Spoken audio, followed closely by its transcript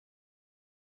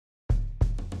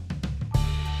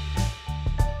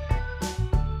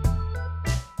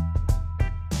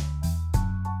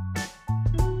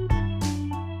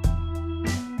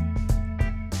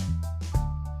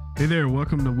Hey there,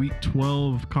 welcome to Week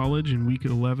 12 College and Week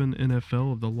 11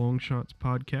 NFL of the Long Shots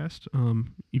podcast.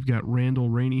 You've got Randall,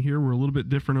 Rainey here. We're a little bit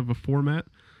different of a format.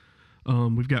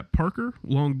 We've got Parker,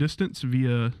 long distance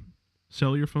via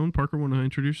cellular phone. Parker, want to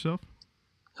introduce yourself?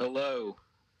 Hello.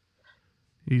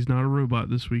 He's not a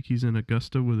robot this week. He's in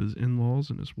Augusta with his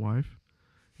in-laws and his wife.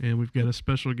 And we've got a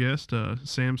special guest,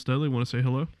 Sam Studley. Want to say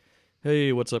hello?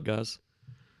 Hey, what's up, guys?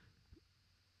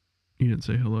 You didn't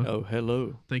say hello. Oh,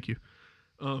 hello. Thank you.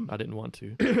 I didn't want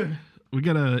to. We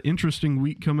got an interesting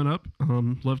week coming up.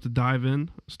 Love to dive in.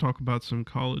 Let's talk about some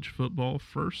college football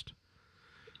first.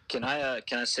 Can I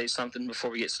say something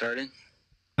before we get started?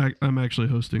 I'm actually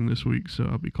hosting this week, so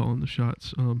I'll be calling the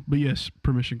shots. But yes,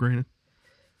 permission granted.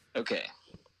 Okay.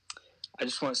 I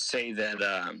just want to say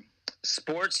that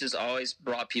sports has always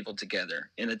brought people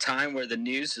together. In a time where the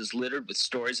news is littered with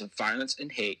stories of violence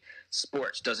and hate,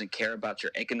 sports doesn't care about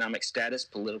your economic status,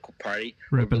 political party,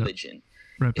 or religion.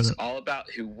 It's all about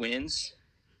who wins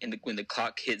and when the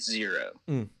clock hits zero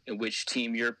and which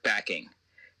team you're backing.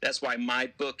 That's why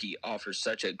MyBookie offers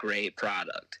such a great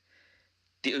product.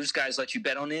 Those guys let you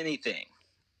bet on anything.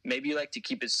 Maybe you like to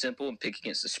keep it simple and pick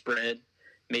against the spread.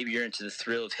 Maybe you're into the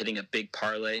thrill of hitting a big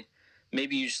parlay.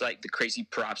 Maybe you just like the crazy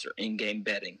props or in-game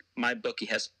betting. MyBookie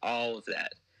has all of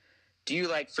that. Do you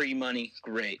like free money?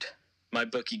 Great.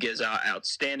 MyBookie gives out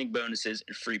outstanding bonuses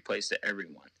and free plays to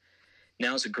everyone.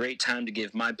 Now is a great time to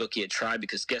give MyBookie a try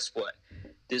because guess what?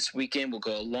 This weekend will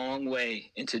go a long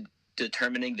way into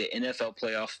determining the NFL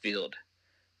playoff field.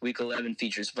 Week 11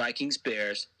 features Vikings,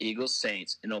 Bears, Eagles,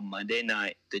 Saints, and on Monday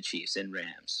night, the Chiefs and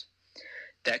Rams.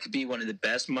 That could be one of the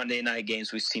best Monday night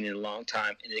games we've seen in a long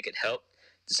time, and it could help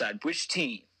decide which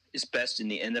team is best in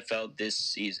the NFL this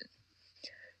season.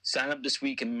 Sign up this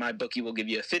week, and MyBookie will give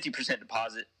you a 50%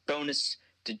 deposit bonus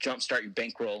to jumpstart your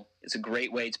bankroll. It's a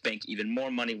great way to bank even more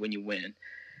money when you win.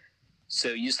 So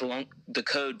use the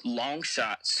code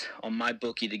LONGSHOTS on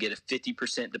MyBookie to get a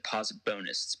 50% deposit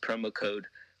bonus. It's promo code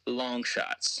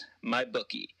LONGSHOTS.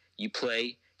 MyBookie. You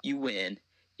play, you win,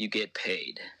 you get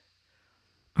paid.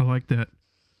 I like that.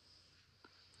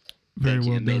 Very Thank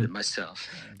you. well I made done. it myself.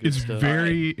 It's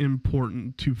very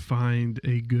important to find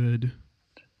a good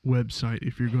website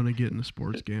if you're going to get into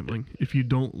sports gambling. If you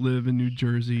don't live in New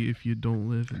Jersey, if you don't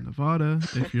live in Nevada,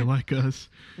 if you're like us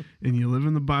and you live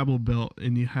in the Bible Belt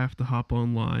and you have to hop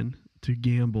online to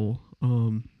gamble,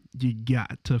 you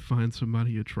got to find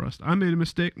somebody you trust. I made a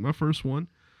mistake, my first one.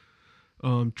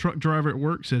 Truck driver at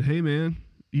work said, "Hey man,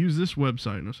 use this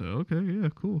website." And I said, "Okay, yeah,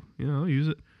 cool. Yeah, I'll use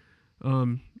it."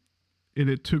 And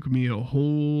it took me a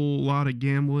whole lot of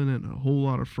gambling and a whole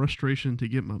lot of frustration to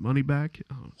get my money back. It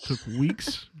took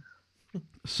weeks.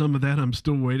 Some of that I'm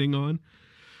still waiting on.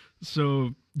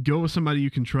 So go with somebody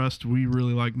you can trust. We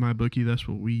really like MyBookie. That's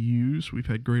what we use. We've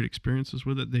had great experiences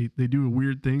with it. They do a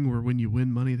weird thing where when you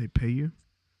win money, they pay you.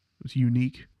 It's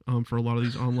unique for a lot of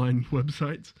these online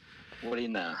websites. What do you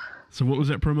know? So what was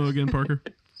that promo again, Parker?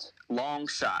 Long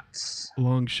shots.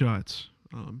 Long shots.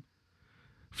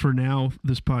 For now,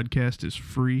 this podcast is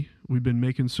free. We've been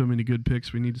making so many good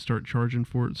picks, we need to start charging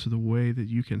for it. So the way that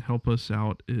you can help us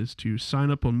out is to sign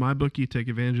up on MyBookie, take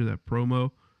advantage of that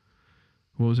promo.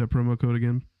 What was that promo code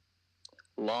again?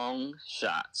 Long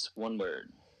shots. One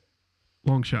word.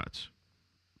 Long shots.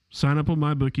 Sign up on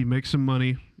MyBookie, make some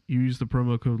money. Use the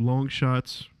promo code Long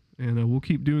Shots, and we'll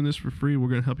keep doing this for free. We're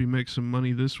going to help you make some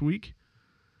money this week.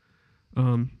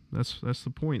 That's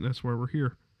the point. That's why we're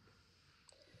here.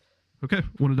 Okay,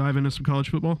 want to dive into some college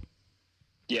football?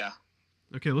 Yeah.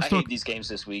 Okay, let's I talk. hate these games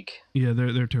this week. Yeah,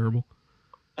 they're terrible.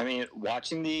 I mean,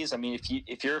 watching these,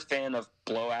 if you're a fan of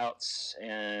blowouts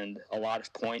and a lot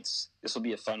of points, this will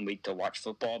be a fun week to watch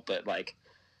football, but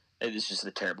this is just a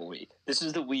terrible week. This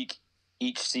is the week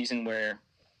each season where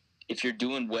if you're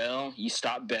doing well, you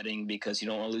stop betting because you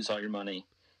don't want to lose all your money.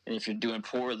 And if you're doing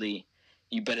poorly,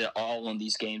 you bet it all on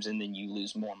these games and then you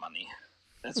lose more money.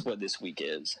 That's what this week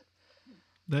is.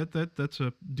 That's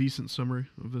a decent summary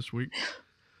of this week.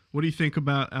 What do you think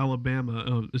about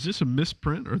Alabama? Is this a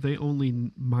misprint? Are they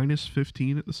only minus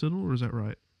 15 at the Citadel, or is that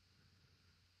right?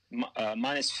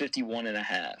 Minus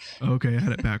 51.5. Okay, I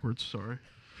had it backwards. Sorry.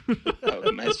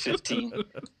 Minus 15.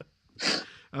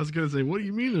 I was going to say, what do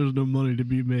you mean there's no money to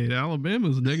be made?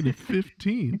 Alabama's negative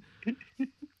 15.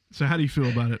 So how do you feel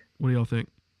about it? What do y'all think?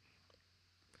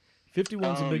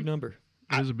 51's a big number.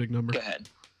 It is a big number. Go ahead.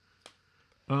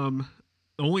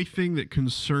 The only thing that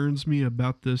concerns me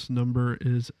about this number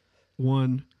is,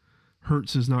 one,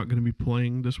 Hurts is not going to be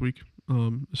playing this week,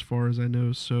 as far as I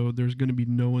know. So there's going to be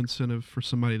no incentive for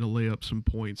somebody to lay up some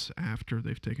points after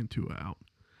they've taken Tua out.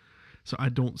 So I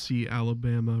don't see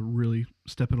Alabama really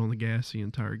stepping on the gas the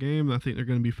entire game. I think they're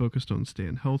going to be focused on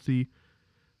staying healthy.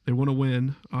 They want to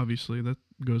win, obviously. That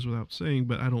goes without saying,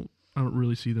 but I don't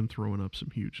really see them throwing up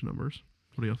some huge numbers.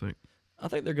 What do y'all think? I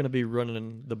think they're going to be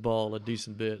running the ball a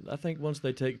decent bit. I think once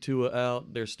they take Tua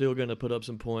out, they're still going to put up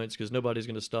some points because nobody's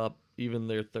going to stop even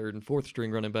their third and fourth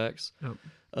string running backs,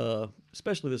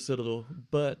 especially the Citadel.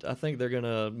 But I think they're going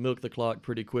to milk the clock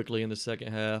pretty quickly in the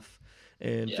second half.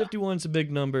 And 51's a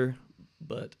big number,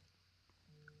 but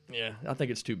yeah, I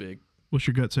think it's too big. What's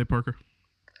your gut say, Parker?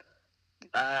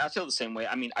 I feel the same way.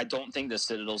 I mean, I don't think the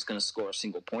Citadel's going to score a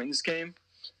single point in this game.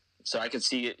 So I could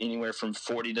see it anywhere from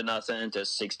 40-0 to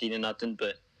 60-0.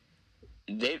 But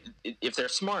if they're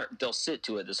smart, they'll sit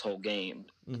to it this whole game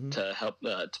to help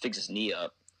to fix his knee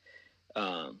up.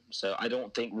 So I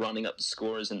don't think running up the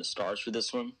score is in the stars for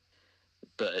this one.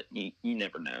 But you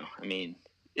never know. I mean,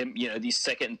 these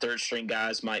second and third string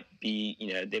guys might be,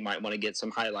 they might want to get some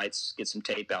highlights, get some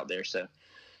tape out there. So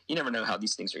you never know how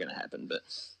these things are going to happen. But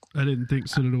I didn't think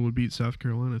Citadel would beat South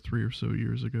Carolina 3 or so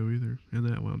years ago either, and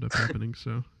that wound up happening.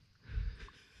 So.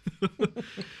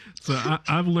 So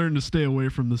I've learned to stay away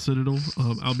from the Citadel.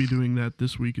 I'll be doing that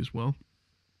this week as well.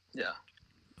 Yeah.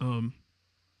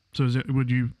 So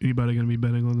anybody going to be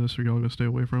betting on this, or y'all going to stay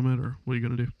away from it, or what are you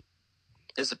going to do?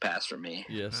 It's a pass for me.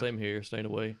 Yeah, same here. Staying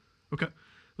away. Okay.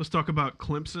 Let's talk about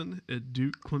Clemson at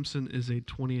Duke. Clemson is a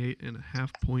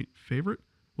 28.5-point favorite.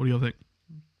 What do y'all think?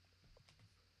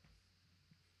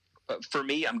 For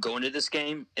me, I'm going to this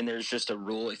game, and there's just a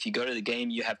rule. If you go to the game,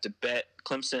 you have to bet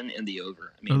Clemson and the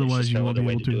over. I mean, otherwise, you won't be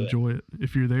able to enjoy it.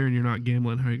 If you're there and you're not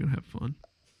gambling, how are you going to have fun?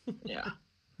 Yeah.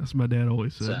 That's what my dad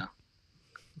always said. So,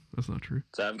 that's not true.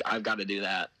 So I've got to do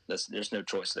that. There's no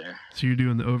choice there. So you're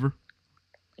doing the over?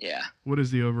 Yeah. What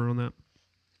is the over on that?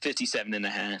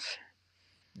 57.5.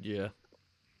 Yeah.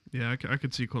 Yeah, I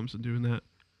could see Clemson doing that.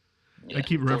 Yeah, I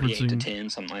keep referencing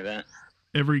 48-10, something like that.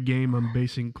 Every game I'm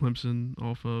basing Clemson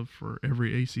off of for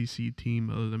every ACC team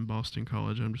other than Boston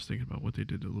College. I'm just thinking about what they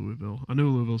did to Louisville. I know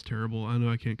Louisville's terrible. I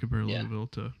know I can't compare Louisville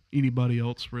to anybody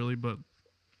else really, but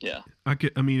yeah, I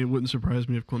mean, it wouldn't surprise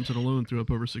me if Clemson alone threw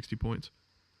up over 60 points.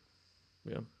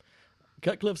 Yeah,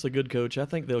 Cutcliffe's a good coach. I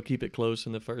think they'll keep it close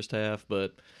in the first half,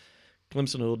 but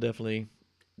Clemson will definitely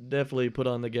put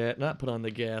on the gas. Not put on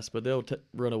the gas, but they'll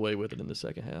run away with it in the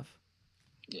second half.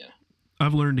 Yeah.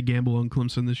 I've learned to gamble on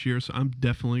Clemson this year, so I'm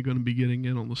definitely going to be getting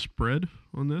in on the spread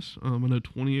on this. I know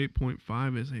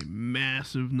 28.5 is a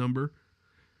massive number,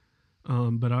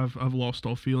 but I've lost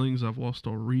all feelings. I've lost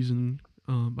all reason.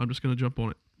 I'm just going to jump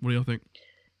on it. What do y'all think?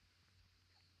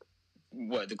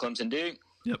 What, the Clemson Duke?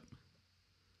 Yep.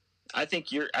 I think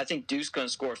Duke's going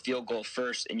to score a field goal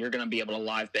first, and you're going to be able to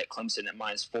live bet Clemson at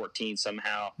 -14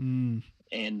 somehow, and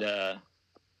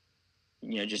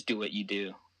just do what you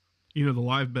do. The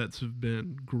live bets have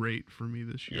been great for me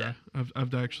this year. Yeah.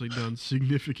 I've actually done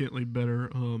significantly better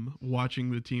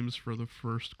watching the teams for the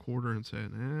first quarter and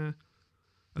saying,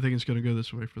 I think it's going to go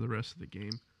this way for the rest of the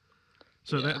game.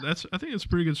 So I think it's a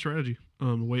pretty good strategy.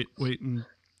 Wait and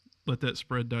let that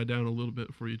spread die down a little bit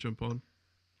before you jump on.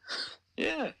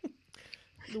 Yeah.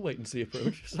 The wait and see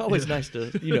approach. It's always nice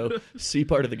to, see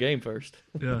part of the game first.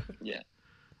 Yeah. Yeah.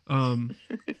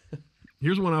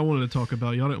 Here's one I wanted to talk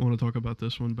about. Y'all didn't want to talk about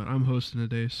this one, but I'm hosting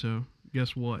today, so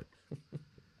guess what?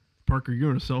 Parker, you're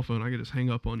on a cell phone. I could just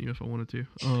hang up on you if I wanted to.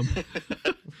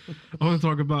 I want to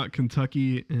talk about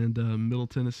Kentucky and Middle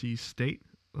Tennessee State.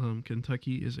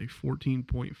 Kentucky is a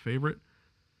 14-point favorite.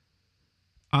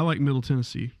 I like Middle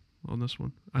Tennessee on this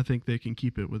one. I think they can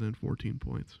keep it within 14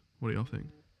 points. What do y'all think?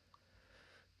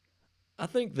 I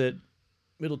think that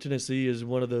Middle Tennessee is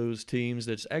one of those teams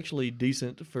that's actually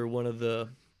decent for one of the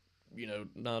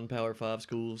non-Power 5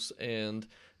 schools, and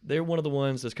they're one of the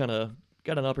ones that's kind of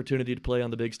got an opportunity to play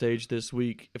on the big stage this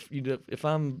week. If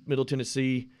I'm Middle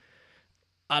Tennessee,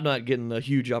 I'm not getting a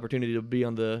huge opportunity to be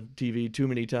on the TV too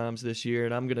many times this year,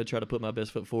 and I'm going to try to put my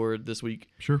best foot forward this week.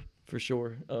 Sure. For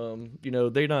sure.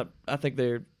 They're not – I think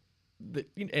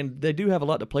and they do have a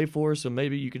lot to play for, so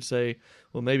maybe you could say,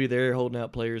 well, maybe they're holding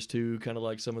out players too, kind of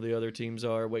like some of the other teams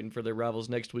are, waiting for their rivals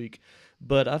next week.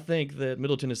 But I think that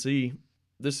Middle Tennessee –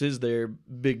 this is their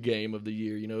big game of the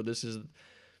year. This is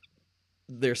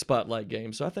their spotlight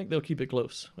game. So I think they'll keep it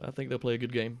close. I think they'll play a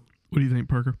good game. What do you think,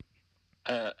 Parker?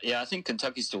 I think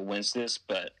Kentucky still wins this,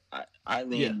 but I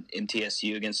lean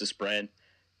MTSU against the spread.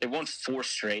 They won 4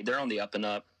 straight. They're on the up and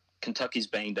up. Kentucky's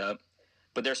banged up,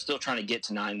 but they're still trying to get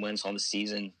to 9 wins on the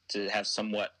season to have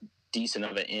somewhat decent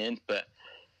of an end. But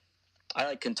I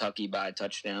like Kentucky by a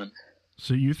touchdown.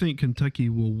 So you think Kentucky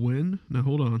will win? Now,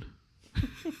 hold on.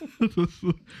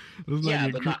 Yeah,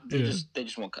 but not, they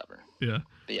just won't cover. Yeah.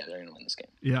 But yeah, they're going to win this game.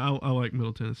 Yeah, I like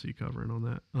Middle Tennessee covering on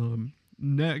that.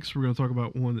 Next, we're going to talk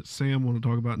about one that Sam wanted to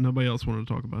talk about. Nobody else wanted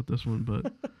to talk about this one,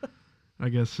 but I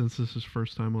guess since this is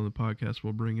first time on the podcast,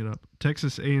 we'll bring it up.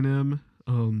 Texas A&M,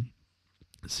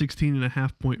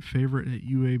 16.5-point favorite at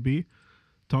UAB.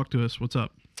 Talk to us. What's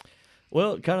up?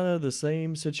 Well, kind of the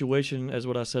same situation as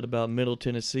what I said about Middle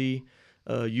Tennessee.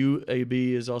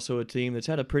 UAB is also a team that's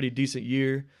had a pretty decent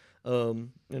year,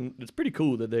 and it's pretty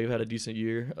cool that they've had a decent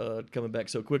year coming back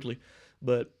so quickly.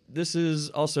 But this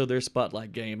is also their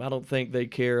spotlight game. I don't think they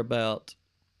care about,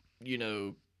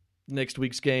 next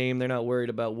week's game. They're not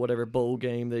worried about whatever bowl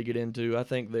game they get into. I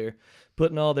think they're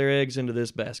putting all their eggs into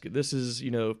this basket. This is,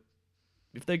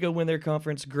 if they go win their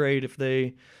conference, great. If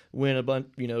they win a bunch,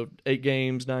 8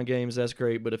 games, 9 games, that's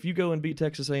great. But if you go and beat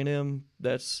Texas A&M,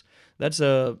 that's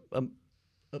a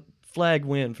flag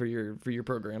win for your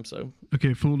program. So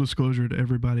okay, full disclosure to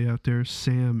everybody out there: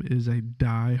 Sam is a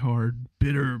diehard,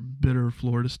 bitter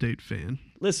Florida State fan.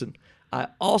 Listen, I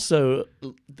also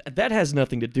that has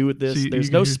nothing to do with this. See,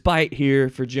 there's no spite here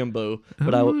for Jimbo.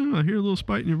 But I hear a little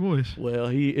spite in your voice. Well,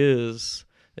 he is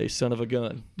a son of a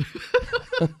gun.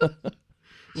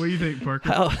 What do you think,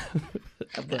 Parker? I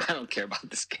don't care about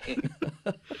this game.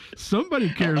 Somebody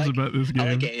cares about this game.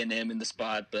 I like A&M in the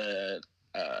spot, but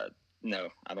no,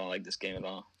 I don't like this game at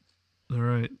all. All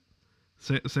right.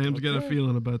 Sam's got a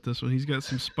feeling about this one. He's got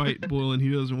some spite boiling.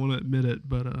 He doesn't want to admit it,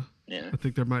 but I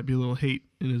think there might be a little hate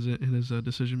in his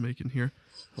decision making here.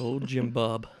 Old Jim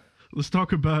Bob. Let's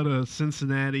talk about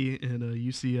Cincinnati and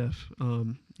UCF.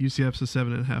 UCF's a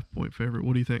 7.5-point favorite.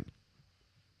 What do you think?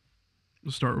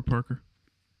 Let's start with Parker.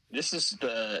 This is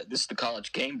the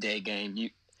college game day game.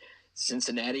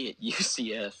 Cincinnati at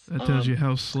UCF. That tells you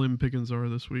how slim pickings are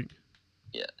this week.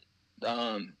 Yeah.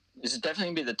 This is definitely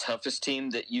going to be the toughest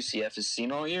team that UCF has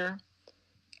seen all year.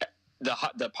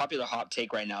 The popular hot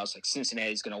take right now is like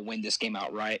Cincinnati's going to win this game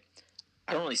outright.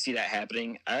 I don't really see that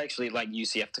happening. I actually like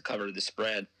UCF to cover the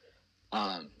spread.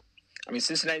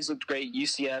 Cincinnati's looked great.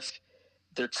 UCF,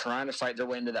 they're trying to fight their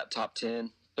way into that top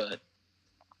 10, but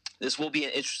this will be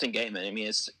an interesting game.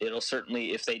 It'll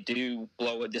certainly, if they do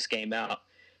blow this game out,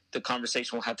 the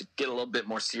conversation will have to get a little bit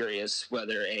more serious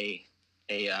whether a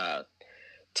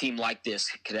team like this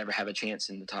could ever have a chance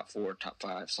in the top 4, top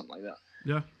 5, something like that.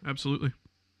 Yeah, absolutely.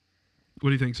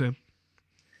 What do you think, Sam?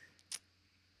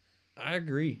 I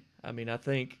agree. I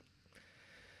think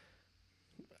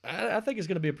it's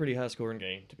going to be a pretty high-scoring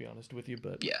game, to be honest with you,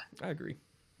 but yeah, I agree.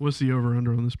 What's the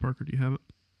over-under on this, Parker? Do you have it?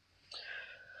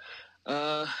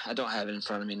 I don't have it in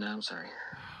front of me now. I'm sorry.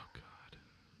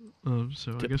 Oh, God.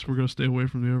 So I guess we're going to stay away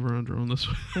from the over-under on this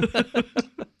one.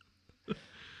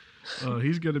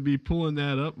 He's going to be pulling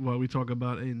that up while we talk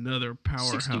about another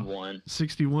powerhouse. 61.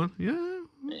 61? Yeah.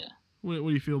 Yeah. What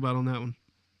do you feel about on that one?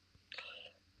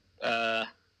 I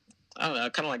don't know. I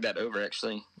kind of like that over,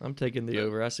 actually. I'm taking the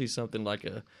over. I see something like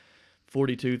a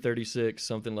 42-36,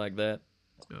 something like that.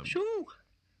 Shoot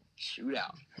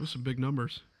out. Those are some big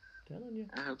numbers. Telling you.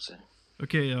 I hope so.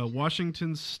 Okay,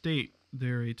 Washington State.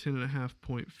 They're a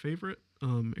 10.5-point favorite.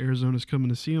 Arizona's coming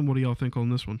to see them. What do y'all think on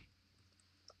this one?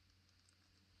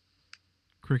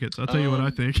 Crickets. I'll tell you what I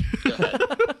think. Go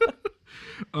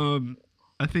ahead.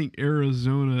 I think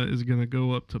Arizona is going to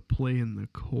go up to play in the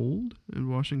cold in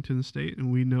Washington State,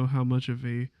 and we know how much of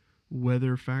a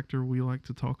weather factor we like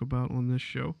to talk about on this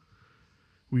show.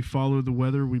 We follow the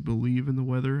weather. We believe in the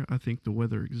weather. I think the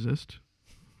weather exists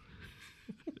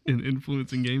in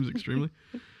influencing games extremely.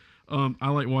 I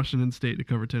like Washington State to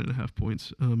cover 10.5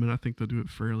 points, and I think they'll do it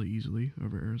fairly easily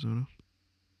over Arizona.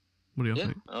 What do y'all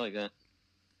think? I like that.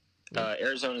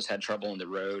 Arizona's had trouble on the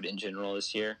road in general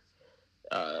this year.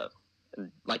 And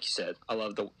like you said, I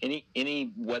love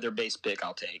any weather-based pick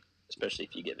I'll take, especially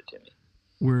if you give it to me.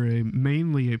 We're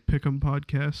mainly a pick'em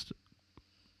podcast.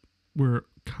 We're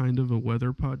kind of a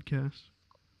weather podcast.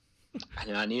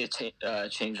 I need to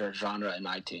change our genre in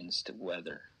iTunes to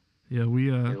weather. Yeah, we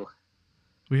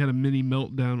had a mini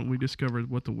meltdown when we discovered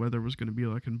what the weather was going to be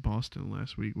like in Boston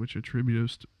last week, which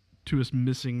attributes to us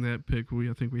missing that pick.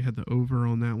 I think we had the over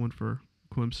on that one for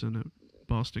Clemson at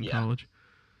Boston College.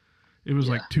 It was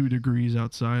like 2 degrees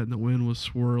outside, and the wind was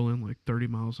swirling like 30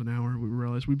 miles an hour. We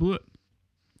realized we blew it.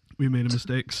 We made a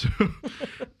mistake. So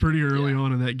pretty early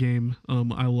on in that game,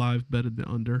 I live betted the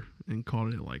under and caught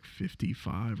it at like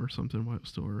 55 or something while it was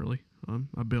still early.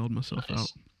 I bailed myself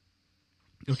out.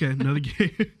 Okay, another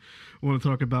game I want to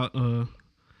talk about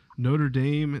Notre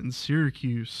Dame and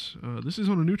Syracuse. This is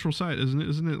on a neutral site, isn't it?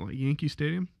 Isn't it like Yankee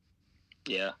Stadium?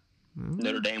 Yeah.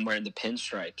 Notre Dame wearing the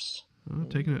pinstripes.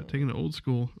 Taking it old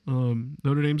school.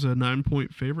 Notre Dame's a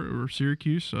 9-point favorite over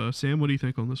Syracuse. Sam, what do you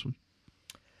think on this one?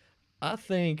 I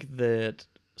think that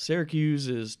Syracuse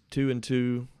is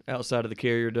 2-2 outside of the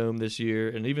Carrier Dome this year,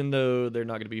 and even though they're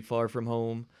not going to be far from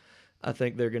home, I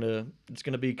think it's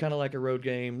gonna be kind of like a road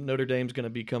game. Notre Dame's going to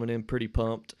be coming in pretty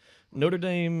pumped. Notre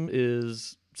Dame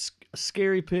is a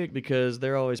scary pick because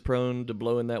they're always prone to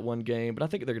blowing that one game, but I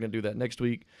think they're going to do that next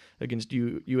week against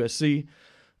USC.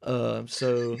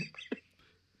 So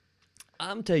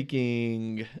I'm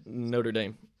taking Notre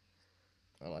Dame.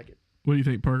 I like it. What do you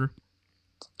think, Parker?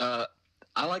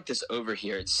 I like this over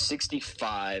here. It's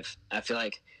 65. I feel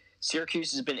like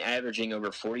Syracuse has been averaging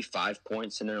over 45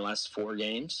 points in their last 4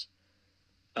 games.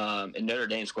 And Notre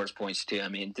Dame scores points too. I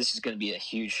mean, this is going to be a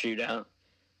huge shootout.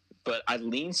 But I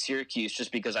lean Syracuse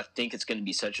just because I think it's going to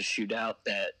be such a shootout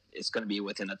that it's going to be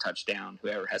within a touchdown.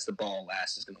 Whoever has the ball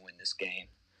last is going to win this game.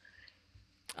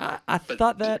 I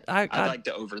thought that. I like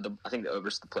the over. I think the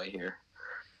over's the play here.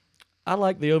 I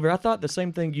like the over. I thought the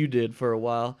same thing you did for a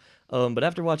while. But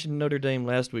after watching Notre Dame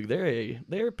last week,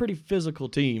 they're a pretty physical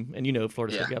team, and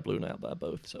Florida State got blown out by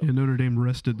both. So yeah, Notre Dame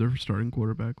rested their starting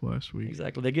quarterback last week.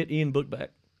 Exactly, they get Ian Book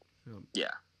back.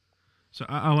 Yeah. So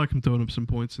I like him throwing up some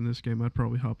points in this game. I'd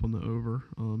probably hop on the over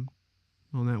on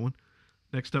that one.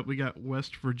 Next up, we got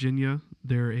West Virginia.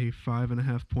 They're a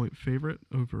 5.5-point favorite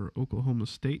over Oklahoma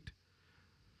State.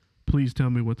 Please tell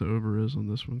me what the over is on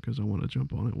this one because I want to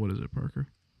jump on it. What is it, Parker?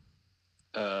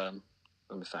 Let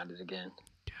me find it again.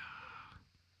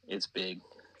 It's big.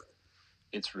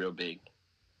 It's real big.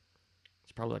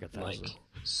 It's probably like 1,000. Like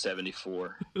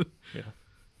 74. Yeah.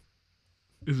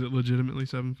 Is it legitimately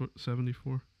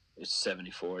 74? It's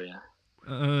 74,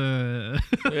 yeah.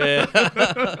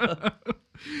 Yeah.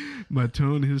 My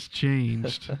tone has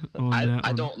changed on that one.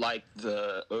 I don't like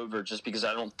the over just because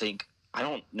I don't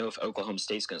know if Oklahoma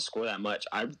State's going to score that much.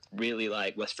 I really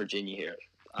like West Virginia here.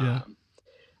 Yeah.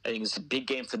 I think it's a big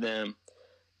game for them.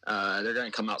 They're going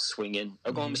to come out swinging.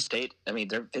 Oklahoma State, I mean,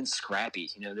 they've been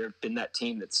scrappy. They've been that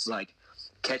team that's like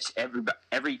catch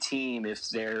every team if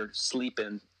they're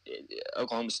sleeping.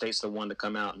 Oklahoma State's the one to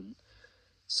come out and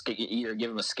either give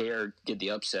them a scare or get the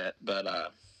upset. But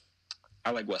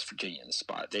I like West Virginia in the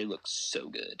spot. They look so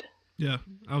good. Yeah,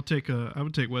 I would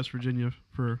take West Virginia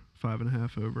for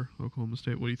 5.5 over Oklahoma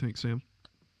State. What do you think, Sam?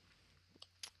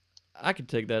 I could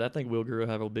take that. I think Will Guru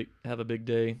have a big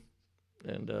day,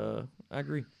 and I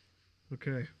agree.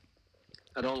 Okay.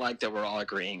 I don't like that we're all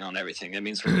agreeing on everything. That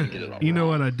means we're going to get it all You know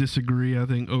wrong. what? I disagree. I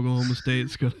think Oklahoma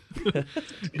State's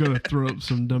gonna throw up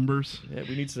some numbers. Yeah,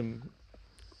 we need some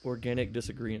organic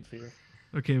disagreements here.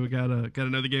 Okay, we got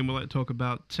another game we'd like to talk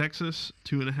about. Texas,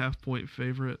 2.5-point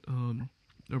favorite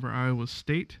over Iowa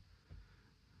State.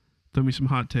 Throw me some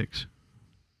hot takes.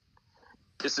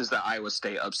 This is the Iowa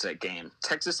State upset game.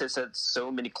 Texas has had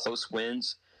so many close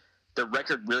wins. Their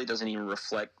record really doesn't even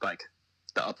reflect like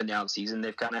the up and down season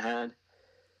they've kind of had.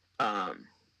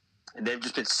 And they've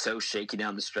just been so shaky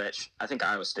down the stretch. I think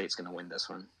Iowa State's going to win this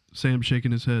one. Sam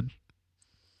shaking his head.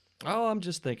 Oh, I'm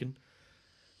just thinking.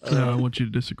 No, I want you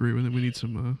to disagree with him. We need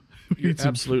some. You're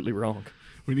absolutely wrong.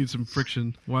 We need some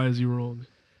friction. Why is he wrong?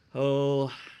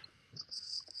 Oh,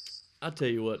 I'll tell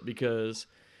you what. Because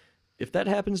if that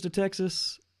happens to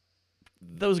Texas,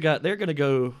 those guys, they're gonna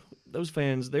go. Those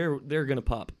fans, they're gonna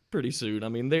pop pretty soon. I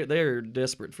mean, they're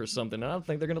desperate for something. I don't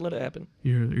think they're gonna let it happen.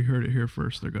 You heard it here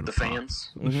first. They're gonna The pop. fans?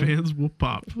 The fans will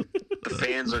pop. The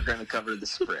fans are going to cover the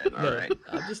spread. All right.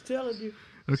 I'm just telling you.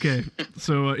 Okay.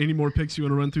 So, any more picks you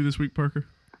want to run through this week, Parker?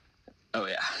 Oh,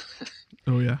 yeah.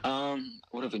 Oh yeah.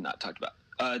 What have we not talked about?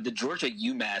 The Georgia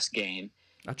UMass game.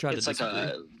 I tried It's to like disagree.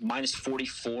 a minus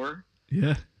 44.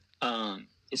 Yeah.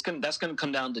 That's gonna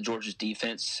come down to Georgia's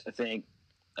defense. I think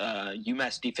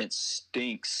UMass defense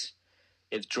stinks.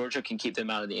 If Georgia can keep them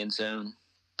out of the end zone,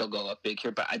 they'll go up big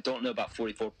here. But I don't know about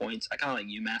 44 points. I kind of like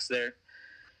UMass there.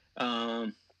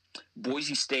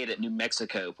 Boise State at New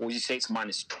Mexico. Boise State's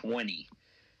minus 20.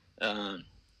 I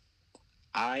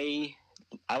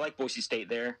like Boise State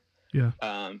there. Yeah.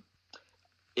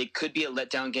 It could be a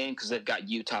letdown game because they've got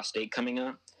Utah State coming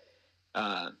up.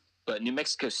 But New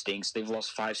Mexico stinks. They've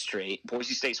lost 5 straight.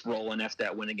 Boise State's rolling after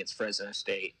that win against Fresno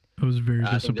State. I was very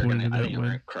I think they're disappointed in going that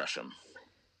win. to crush them.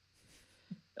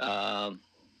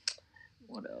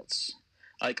 What else?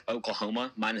 I like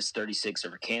Oklahoma, minus 36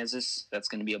 over Kansas. That's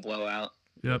going to be a blowout.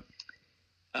 Yep.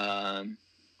 All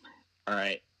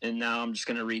right. And now I'm just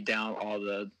going to read down all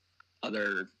the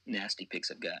other nasty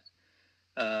picks I've got.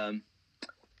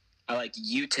 I like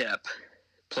UTEP,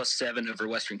 plus 7 over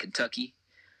Western Kentucky.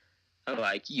 I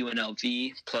like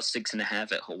UNLV, plus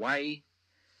 6.5 at Hawaii.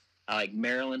 I like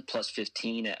Maryland, plus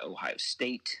 15 at Ohio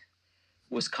State.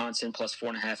 Wisconsin plus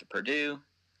 4.5 at Purdue.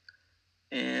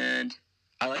 And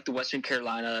I like the Western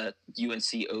Carolina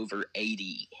UNC over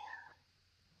 80.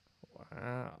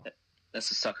 Wow.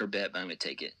 That's a sucker bet, but I'm going to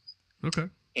take it. Okay.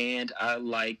 And I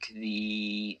like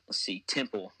the,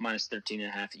 Temple minus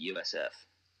 13.5 at USF.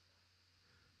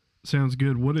 Sounds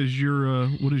good. What is your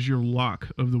lock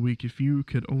of the week? If you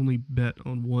could only bet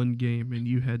on one game and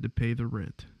you had to pay the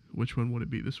rent, which one would it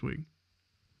be this week?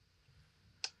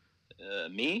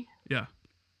 Me? Yeah.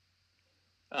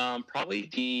 Probably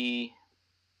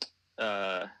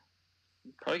going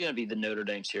to be the Notre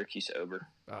Dame Syracuse over.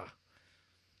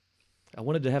 I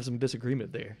wanted to have some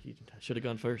disagreement there. You should have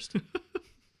gone first.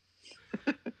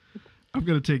 I'm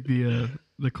gonna take the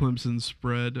Clemson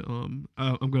spread. I'm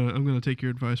gonna take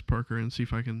your advice, Parker, and see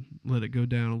if I can let it go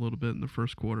down a little bit in the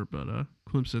first quarter. But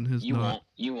Clemson has not.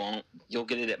 You won't. You'll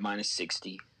get it at minus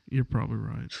 60. You're probably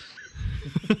right.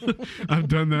 I've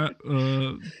done that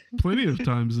plenty of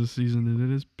times this season, and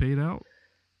it has paid out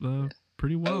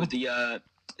pretty well. Oh,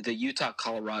 the Utah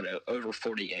Colorado over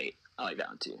 48. I like that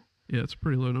one too. Yeah, it's a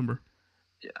pretty low number.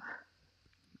 Yeah.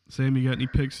 Sam, you got any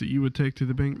picks that you would take to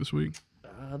the bank this week?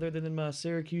 Other than my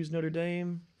Syracuse Notre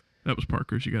Dame. That was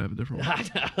Parker's. You got to have a different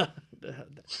one.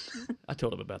 I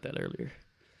told him about that earlier.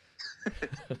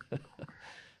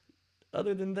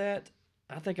 Other than that,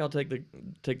 I think I'll take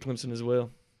Clemson as well.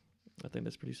 I think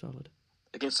that's pretty solid.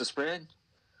 Against the spread?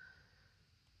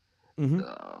 Mm-hmm.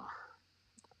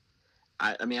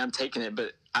 I mean, I'm taking it,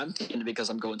 but I'm taking it because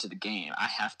I'm going to the game. I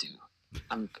have to.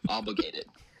 I'm obligated.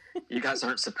 You guys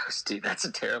aren't supposed to. That's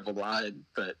a terrible line,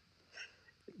 but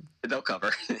they'll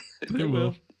cover. They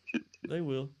will. They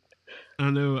will.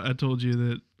 I know I told you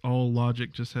that all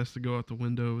logic just has to go out the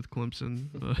window with Clemson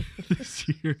this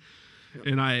year.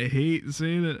 And I hate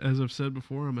saying it. As I've said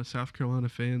before, I'm a South Carolina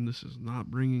fan. This is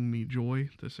not bringing me joy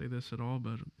to say this at all,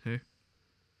 but hey.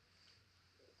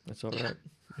 That's all right.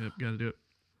 Yep, got to do it.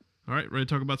 All right, ready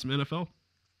to talk about some NFL?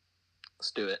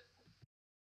 Let's do it.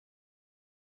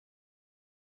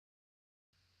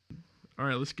 All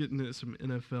right, let's get into some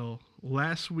NFL.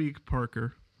 Last week,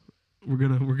 Parker, we're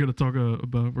gonna talk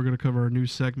about we're gonna cover our new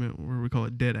segment where we call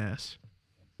it Dead Ass,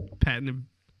 patented,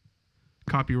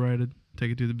 copyrighted.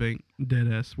 Take it to the bank.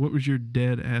 Dead ass. What was your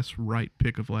dead ass right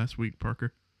pick of last week,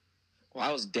 Parker? Well,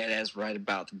 I was dead ass right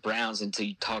about the Browns until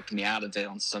you talked me out of it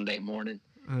on Sunday morning.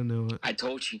 I know it. I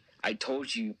told you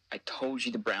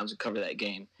the Browns would cover that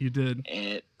game. You did.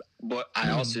 But I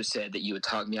also said that you would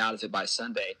talk me out of it by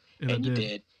Sunday, and you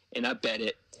did. And I bet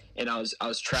it. And I was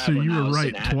traveling. So you were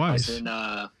right twice.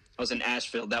 I was in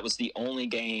Asheville. That was the only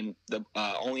game, the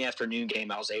only afternoon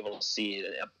game I was able to see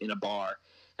in a bar.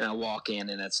 And I walk in,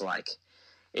 and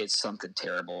it's something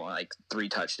terrible, like 3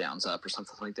 touchdowns up or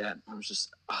something like that. I was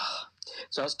just,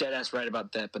 so I was dead ass right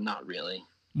about that, but not really.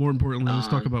 More importantly, let's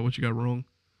talk about what you got wrong.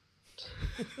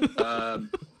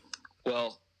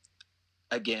 Well,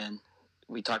 again,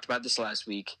 we talked about this last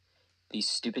week. These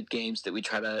stupid games that we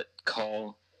try to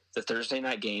call the Thursday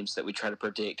night games that we try to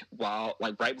predict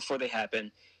right before they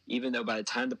happen, even though by the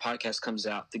time the podcast comes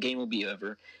out, the game will be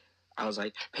over. I was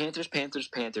like, Panthers, Panthers,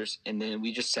 Panthers, and then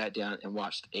we just sat down and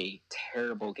watched a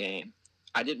terrible game.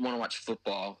 I didn't want to watch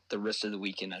football the rest of the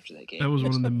weekend after that game. That was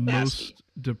one of the nasty. most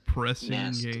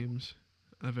depressing games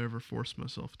I've ever forced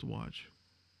myself to watch.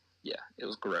 Yeah, it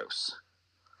was gross.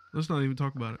 Let's not even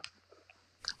talk about it.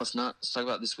 Let's talk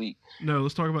about this week. No,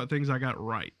 let's talk about things I got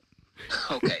right.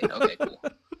 Okay, cool.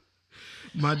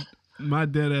 My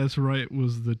dead ass right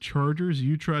was the Chargers.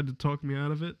 You tried to talk me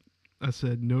out of it. I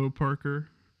said no, Parker.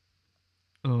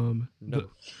 No.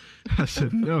 I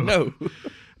said no. No.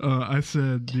 I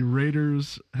said the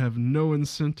Raiders have no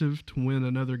incentive to win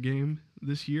another game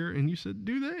this year, and you said,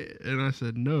 do they? And I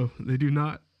said, no, they do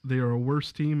not. They are a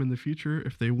worse team in the future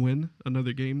if they win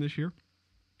another game this year.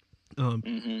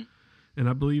 And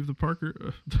I believe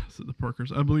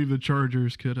I believe the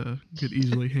Chargers could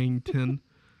easily hang 10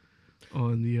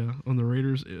 on the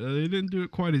Raiders. They didn't do it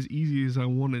quite as easy as I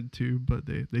wanted to, but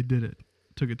they did it.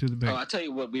 Took it to the bank. Oh, I'll tell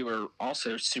you what we were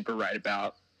also super right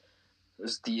about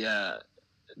was the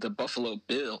Buffalo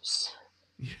Bills.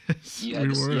 Yes, you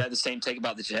had the same take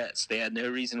about the Jets. They had no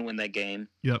reason to win that game.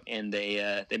 Yep. And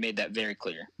they made that very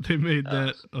clear. They made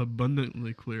that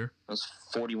abundantly clear. It was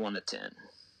 41-10.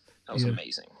 That was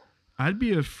amazing. I'd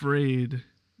be afraid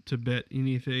to bet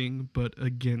anything but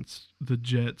against the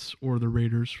Jets or the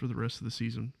Raiders for the rest of the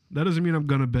season. That doesn't mean I'm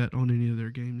going to bet on any of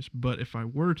their games, but if I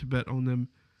were to bet on them,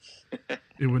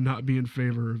 it would not be in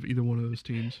favor of either one of those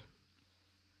teams.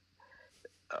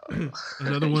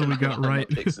 Another one we got right.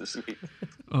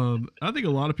 I think a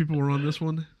lot of people were on this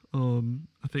one.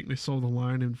 I think they saw the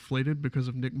line inflated because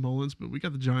of Nick Mullins, but we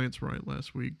got the Giants right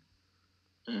last week.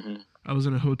 Mm-hmm. I was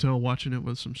in a hotel watching it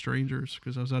with some strangers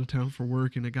because I was out of town for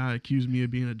work, and a guy accused me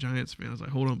of being a Giants fan. I was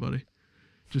like, hold on, buddy.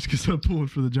 Just because I'm pulling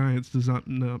for the Giants does not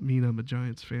mean I'm a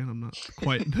Giants fan. I'm not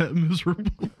quite that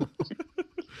miserable.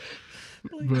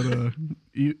 But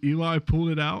Eli pulled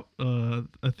it out.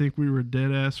 I think we were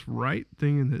dead ass right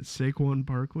thinking that Saquon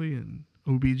Barkley and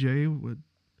OBJ would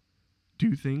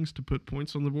do things to put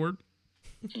points on the board.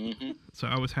 Mm-hmm. So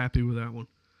I was happy with that one.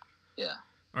 Yeah.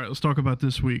 All right, let's talk about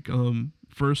this week.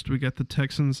 First, we got the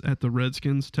Texans at the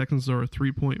Redskins. Texans are a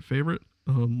 3-point favorite.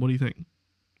 What do you think?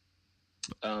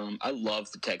 I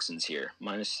love the Texans here,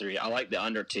 -3. I like the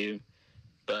under too,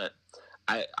 but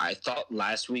I thought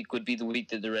last week would be the week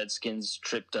that the Redskins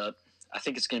tripped up. I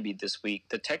think it's going to be this week.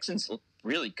 The Texans look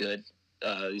really good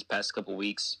these past couple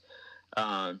weeks.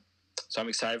 So I'm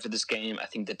excited for this game. I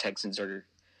think the Texans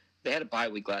they had a bye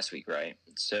week last week, right?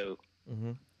 So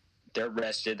they're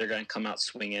rested. They're going to come out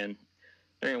swinging.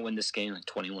 They're going to win this game like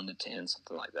 21-10,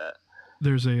 something like that.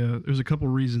 There's a couple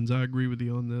reasons I agree with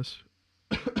you on this.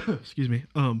 Excuse me.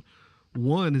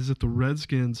 One is that the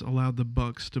Redskins allowed the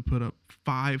Bucs to put up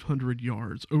 500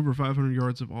 yards, over 500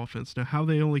 yards of offense. Now, how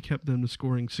they only kept them to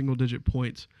scoring single-digit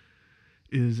points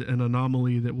is an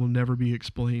anomaly that will never be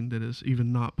explained. That is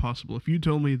even not possible. If you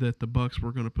told me that the Bucs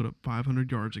were going to put up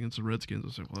 500 yards against the Redskins,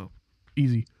 I'd say, well,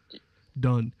 easy,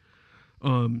 done.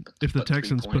 If the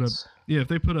Texans if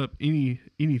they put up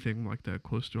anything like that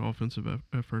close to offensive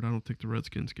effort, I don't think the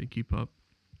Redskins can keep up.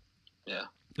 Yeah.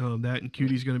 That and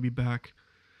Cuty's going to be back.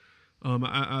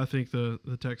 I think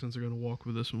the Texans are going to walk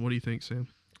with this one. What do you think, Sam?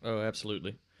 Oh,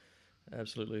 absolutely.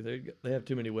 Absolutely. They have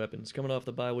too many weapons. Coming off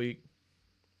the bye week,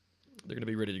 they're going to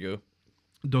be ready to go.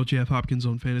 Don't you have Hopkins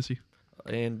on fantasy?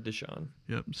 And Deshaun.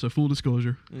 Yep. So full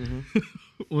disclosure. Mm-hmm.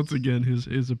 Once again,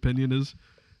 his opinion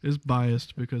is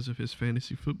biased because of his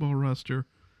fantasy football roster.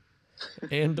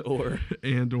 or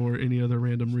any other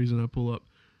random reason I pull up.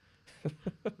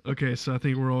 Okay, so I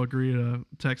think we're all agreed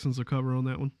Texans will cover on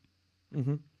that one.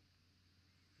 Mm-hmm.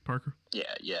 Parker?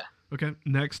 Yeah. Okay,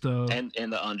 next. And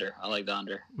the under. I like the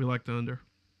under. We like the under.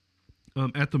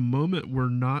 At the moment, we're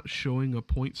not showing a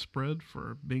point spread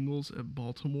for Bengals at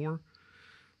Baltimore.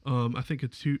 I think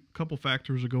couple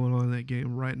factors are going on in that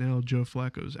game right now. Joe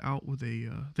Flacco's out with I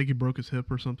think he broke his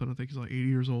hip or something. I think he's like 80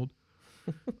 years old.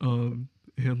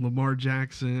 And Lamar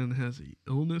Jackson has an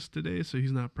illness today, so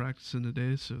he's not practicing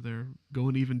today. So they're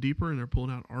going even deeper, and they're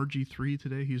pulling out RG3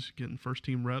 today. He's getting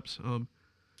first-team reps.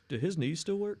 Do his knees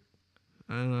still work?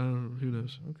 I don't know. Who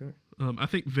knows? Okay. I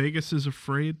think Vegas is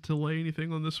afraid to lay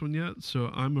anything on this one yet,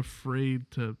 so I'm afraid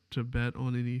to bet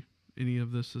on any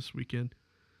of this weekend.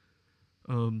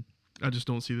 I just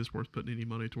don't see this worth putting any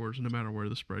money towards, no matter where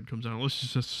the spread comes out. Unless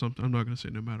it's just something. I'm not going to say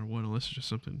no matter what, unless it's just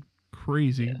something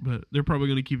crazy. But they're probably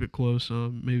going to keep it close.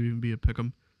 Maybe even be a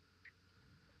pick'em.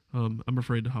 I'm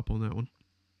afraid to hop on that one.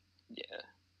 Yeah.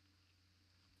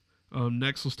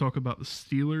 Next, let's talk about the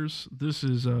Steelers. This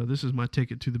is my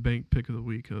take it to the bank pick of the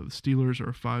week. The Steelers are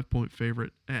a 5-point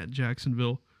favorite at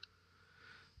Jacksonville.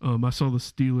 I saw the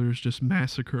Steelers just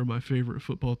massacre my favorite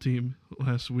football team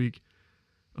last week.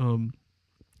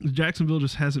 Jacksonville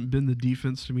just hasn't been the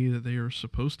defense to me that they are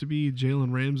supposed to be.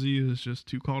 Jalen Ramsey is just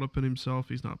too caught up in himself.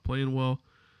 He's not playing well.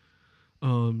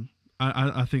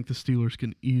 I think the Steelers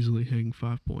can easily hang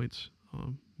 5 points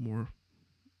more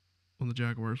on the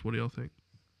Jaguars. What do y'all think?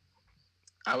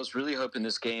 I was really hoping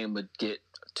this game would get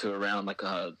to around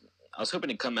I was hoping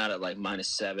to come out at like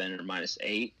 -7 or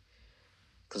 -8,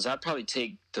 because I'd probably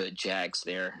take the Jags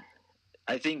there.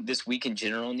 I think this week in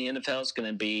general in the NFL is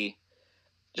going to be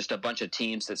just a bunch of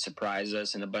teams that surprise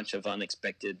us and a bunch of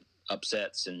unexpected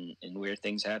upsets and weird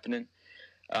things happening.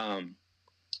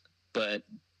 But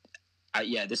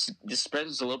this spread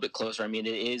is a little bit closer. I mean,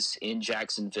 it is in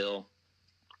Jacksonville.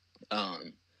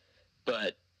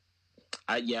 But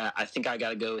I think I got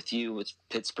to go with you with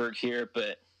Pittsburgh here,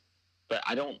 but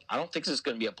I don't think this is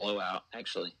going to be a blowout,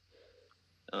 actually.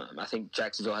 I think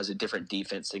Jacksonville has a different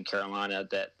defense than Carolina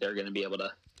that they're going to be able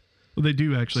to. Well, they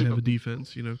do actually have a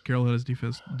defense. You know, Carolina's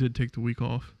defense did take the week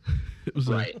off. It was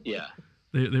right. Yeah.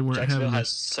 They weren't Jacksonville having.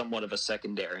 has somewhat of a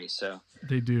secondary, so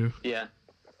They do. yeah.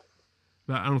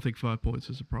 But I don't think 5 points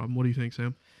is a problem. What do you think,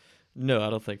 Sam? No, I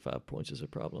don't think 5 points is a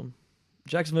problem.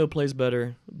 Jacksonville plays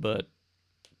better, but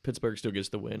Pittsburgh still gets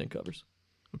the win and covers.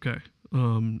 Okay.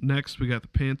 Next, we got the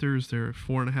Panthers. They're a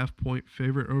 4.5-point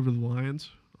favorite over the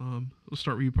Lions. Let's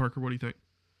start with you, Parker. What do you think?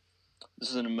 This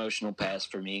is an emotional pass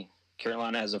for me.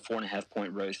 Carolina has a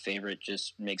 4.5-point road favorite.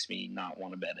 Just makes me not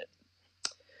want to bet it.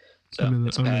 So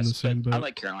it's a pass, but I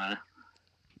like Carolina.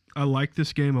 I like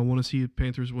this game. I want to see the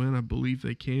Panthers win. I believe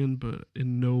they can, but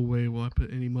in no way will I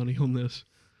put any money on this.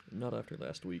 Not after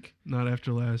last week. Not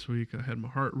after last week. I had my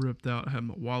heart ripped out. I had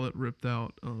my wallet ripped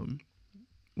out.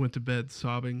 Went to bed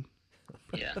sobbing.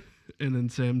 Yeah. And then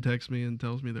Sam texts me and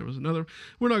tells me there was another.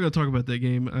 We're not going to talk about that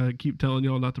game. I keep telling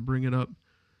y'all not to bring it up,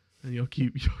 and y'all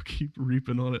keep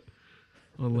reaping on it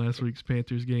on last week's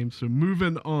Panthers game. So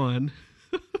moving on,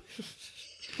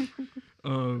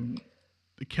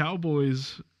 the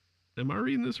Cowboys. Am I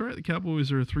reading this right? The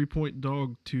Cowboys are a 3-point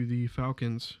dog to the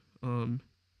Falcons.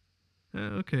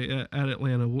 Okay, at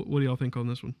Atlanta. What do y'all think on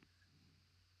this one?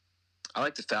 I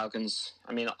like the Falcons.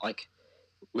 I mean, like,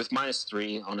 with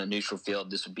 -3 on a neutral field,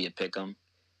 this would be a pick 'em.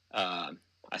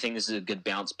 I think this is a good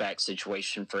bounce back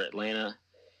situation for Atlanta,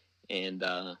 and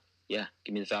yeah,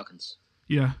 give me the Falcons.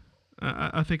 Yeah,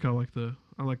 I think I like the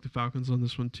Falcons on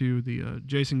this one too. The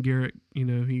Jason Garrett,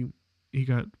 he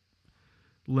got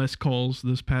less calls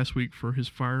this past week for his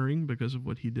firing because of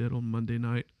what he did on Monday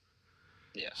night.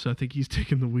 Yeah. So I think he's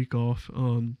taking the week off.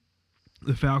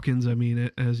 The Falcons, I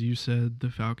mean, as you said, the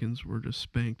Falcons were just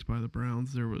spanked by the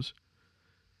Browns. That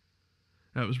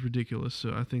was ridiculous.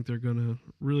 So I think they're going to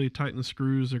really tighten the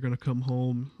screws. They're going to come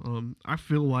home. I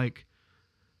feel like,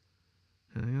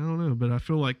 I don't know, but I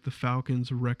feel like the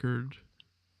Falcons' record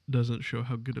doesn't show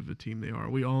how good of a team they are.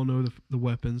 We all know the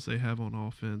weapons they have on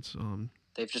offense.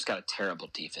 They've just got a terrible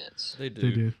defense. They do.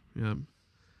 They do, yeah.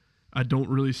 I don't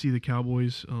really see the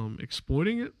Cowboys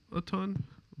exploiting it a ton,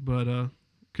 but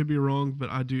could be wrong. But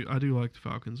I do like the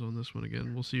Falcons on this one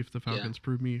again. We'll see if the Falcons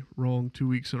prove me wrong 2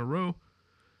 weeks in a row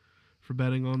for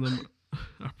betting on them.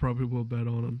 I probably will bet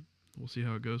on them. We'll see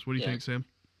how it goes. What do you think, Sam?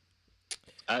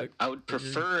 I would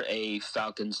prefer a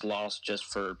Falcons loss just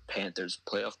for Panthers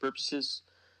playoff purposes.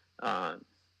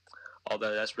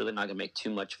 Although that's really not going to make too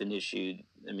much of an issue.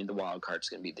 I mean, the wild card's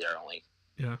going to be there only.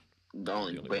 Yeah. The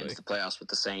only way into the playoffs with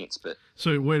the Saints. But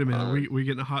so wait a minute, are we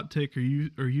getting a hot take? Are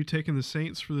you taking the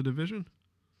Saints for the division?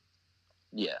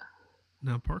 Yeah.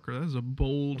 Now, Parker, that is a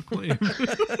bold claim.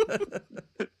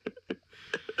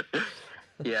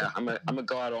 Yeah, I'm gonna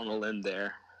go out on a limb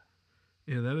there.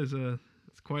 Yeah,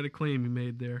 it's quite a claim you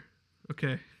made there.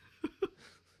 Okay.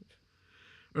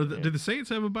 Did the Saints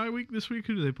have a bye week this week?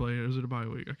 Who do they play? Or is it a bye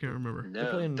week? I can't remember.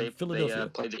 No, they Philadelphia.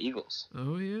 play the Eagles.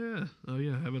 Oh yeah.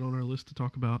 Have it on our list to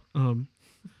talk about.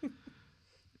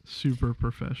 Super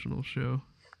professional show.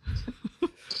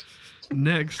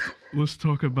 Next, let's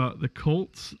talk about the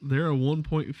Colts. They're a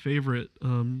 1-point favorite,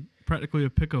 practically a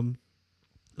pick 'em,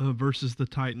 versus the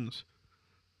Titans.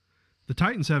 The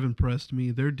Titans have impressed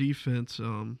me. Their defense,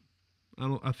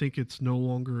 I think it's no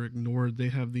longer ignored. They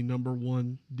have the number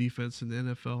 1 defense in the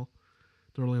NFL.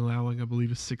 They're only allowing, I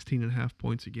believe, 16.5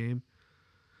 points a game.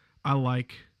 I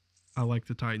like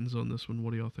the Titans on this one.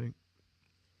 What do y'all think?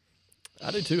 I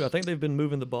do too. I think they've been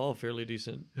moving the ball fairly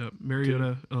decent. Yeah,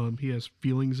 Mariota, he has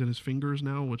feelings in his fingers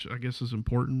now, which I guess is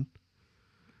important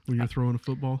when you're throwing a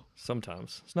football.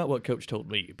 Sometimes. It's not what Coach told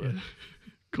me, but Yeah.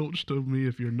 Coach told me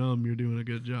if you're numb, you're doing a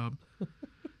good job.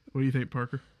 What do you think,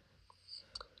 Parker?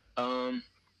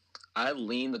 I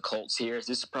lean the Colts here.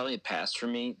 This is probably a pass for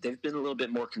me. They've been a little bit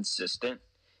more consistent,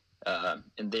 and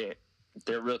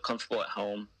they're real comfortable at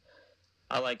home.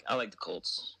 I like the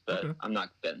Colts, but Okay. I'm not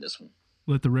betting this one.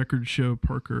 Let the record show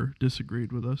Parker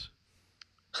disagreed with us.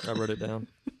 I wrote it down.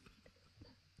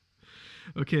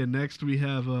 Okay, next we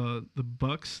have the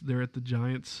Bucks. They're at the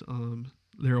Giants.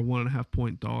 They're a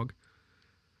 1.5-point dog.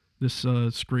 This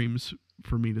screams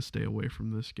for me to stay away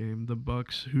from this game. The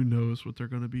Bucks, who knows what they're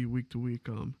going to be week to week.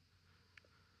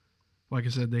 Like I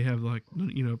said, they have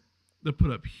they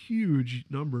put up huge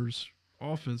numbers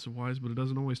offensive wise, but it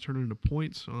doesn't always turn into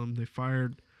points. They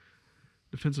fired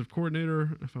defensive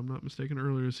coordinator, if I'm not mistaken,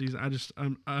 earlier this season.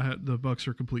 The Bucks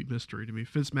are a complete mystery to me.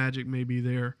 Fitzmagic may be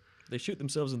there. They shoot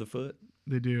themselves in the foot.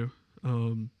 They do.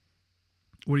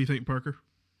 What do you think, Parker?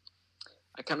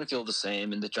 I kind of feel the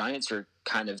same, and the Giants are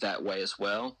kind of that way as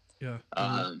well. Yeah.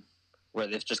 Where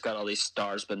they've just got all these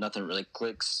stars, but nothing really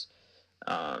clicks.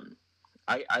 I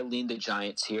lean the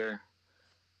Giants here.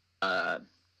 But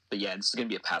yeah, this is going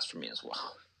to be a pass for me as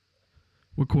well.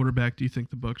 What quarterback do you think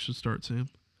the Bucks should start, Sam?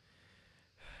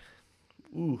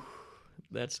 Ooh,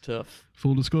 that's tough.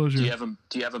 Full disclosure. Do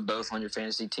you have them both on your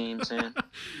fantasy team, Sam?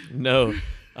 No,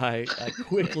 I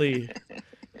quickly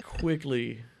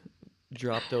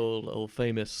dropped old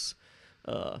famous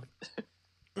a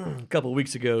couple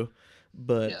weeks ago,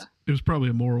 but Yeah. It was probably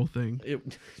a moral thing.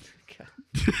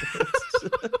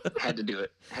 Had to do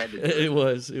it. It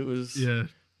was. Yeah.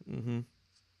 Mm-hmm.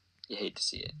 You hate to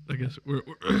see it. I guess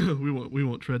we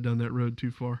won't tread down that road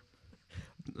too far.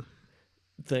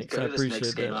 Thanks, Go I to this appreciate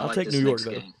next that. game. I I'll like take this New York next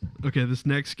though. game. Okay, this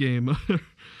next game,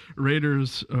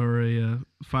 Raiders are a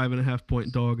 5.5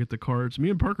 point dog at the Cards. Me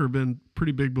and Parker have been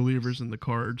pretty big believers in the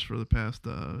Cards for the past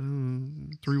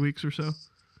 3 weeks or so.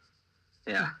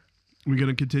 Yeah. We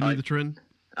gonna continue the trend?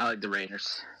 I like the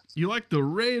Raiders. You like the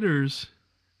Raiders?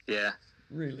 Yeah.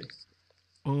 Really?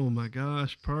 Oh my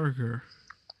gosh, Parker.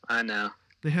 I know.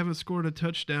 They haven't scored a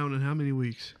touchdown in how many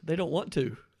weeks? They don't want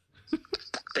to.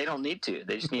 They don't need to.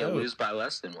 They just need to lose by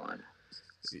less than one.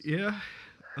 Yeah.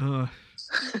 I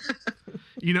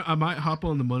might hop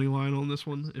on the money line on this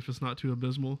one if it's not too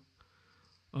abysmal.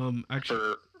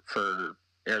 Actually, for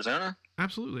Arizona,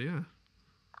 absolutely, yeah.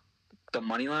 The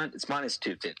money line, it's minus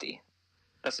 250.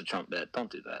 That's a Trump bet. Don't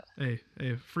do that. Hey,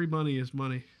 free money is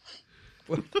money.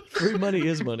 Free money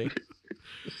is money.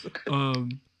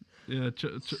 Yeah,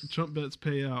 Trump bets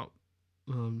pay out.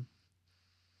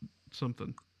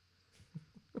 Something.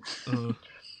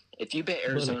 If you bet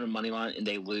Arizona money line and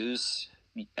they lose,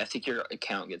 I think your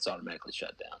account gets automatically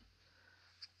shut down.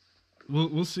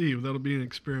 We'll see. That'll be an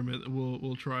experiment.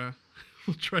 We'll try.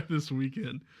 We'll try this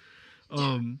weekend.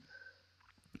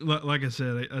 Like I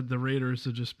said, the Raiders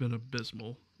have just been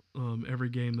abysmal. Every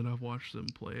game that I've watched them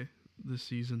play this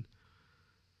season,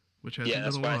 which hasn't been a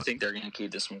lot. That's why I think they're going to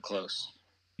keep this one close.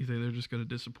 You think they're just going to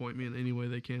disappoint me in any way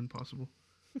they can possible?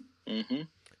 Mm-hmm.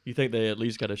 You think they at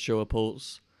least got to show a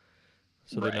pulse,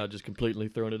 so Right. they're not just completely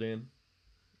throwing it in?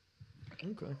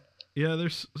 Okay. Yeah,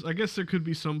 I guess there could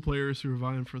be some players who are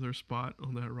vying for their spot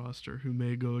on that roster who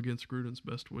may go against Gruden's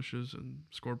best wishes and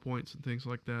score points and things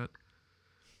like that,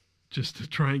 just to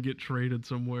try and get traded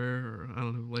somewhere or, I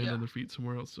don't know, land on their feet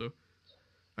somewhere else. So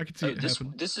I could see it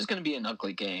happen. This is going to be an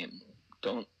ugly game.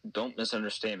 Don't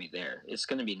misunderstand me there. It's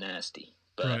going to be nasty.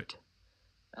 But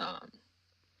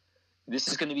this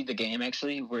is going to be the game,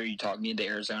 actually, where you talk me into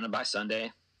Arizona by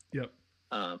Sunday. Yep.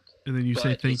 And then you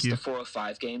say thank you. It's the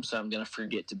 405 game, so I'm going to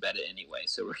forget to bet it anyway,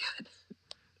 so we're good.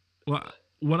 Well,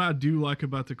 what I do like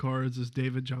about the Cards is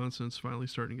David Johnson's finally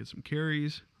starting to get some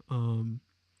carries. Starting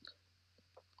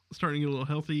to get a little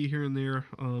healthy here and there.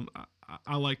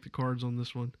 I like the Cards on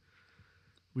this one.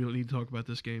 We don't need to talk about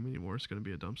this game anymore. It's going to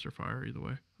be a dumpster fire either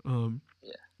way.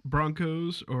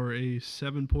 Broncos are a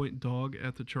 7-point dog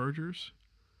at the Chargers.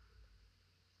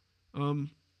 How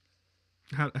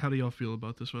do y'all feel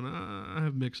about this one? I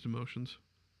have mixed emotions.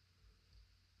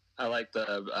 I like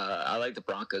the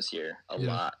Broncos here a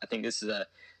lot. I think this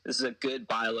is a good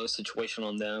buy low situation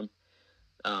on them.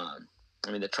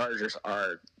 The Chargers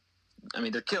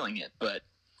they're killing it, but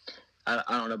I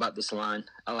don't know about this line.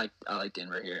 I like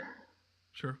Denver here.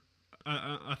 Sure,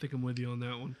 I think I'm with you on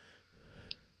that one.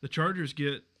 The Chargers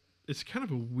it's kind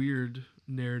of a weird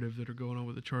narrative that are going on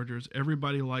with the Chargers.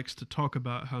 Everybody likes to talk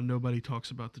about how nobody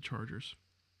talks about the Chargers.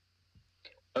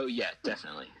 Oh yeah,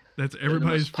 definitely. That's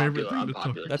everybody's favorite thing to talk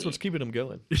about. That's what's keeping them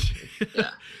going. Yeah.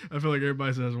 I feel like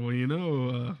everybody says,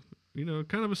 well,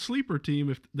 kind of a sleeper team.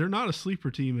 If they're not a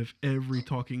sleeper team, if every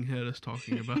talking head is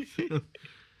talking about them.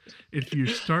 If you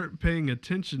start paying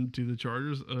attention to the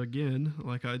Chargers again,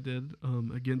 like I did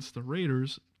against the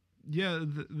Raiders,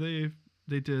 they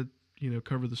did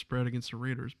cover the spread against the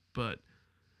Raiders, but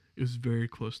it was very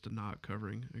close to not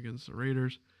covering against the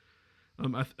Raiders.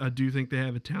 I do think they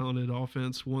have a talented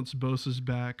offense. Once Bosa's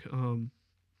back, I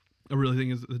really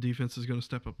think the defense is going to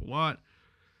step up a lot.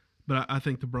 But I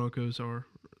think the Broncos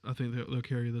I think they'll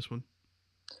carry this one.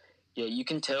 Yeah, you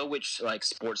can tell which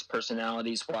sports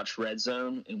personalities watch Red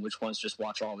Zone and which ones just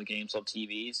watch all the games on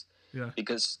TVs. Yeah.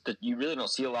 Because you really don't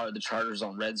see a lot of the Chargers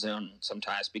on Red Zone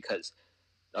sometimes because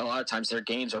a lot of times their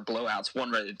games are blowouts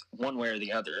one way or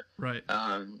the other. Right.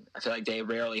 I feel like they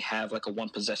rarely have a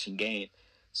one-possession game.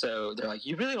 So they're like,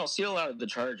 you really don't see a lot of the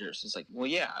Chargers. It's like, well,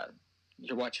 yeah,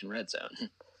 you're watching Red Zone.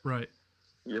 Right.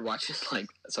 You're watching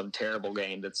some terrible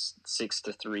game that's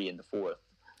 6-3 in the fourth.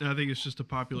 And I think it's just a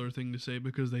popular thing to say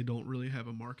because they don't really have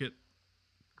a market.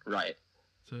 Right.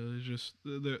 So it's just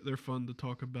they're fun to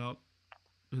talk about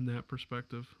in that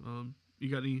perspective. You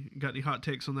got any hot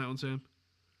takes on that one, Sam?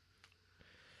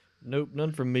 Nope,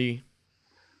 none from me.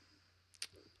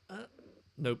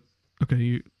 Nope. Okay,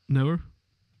 you know her?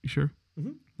 You sure?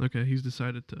 Mm-hmm. Okay, he's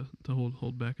decided to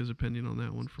hold back his opinion on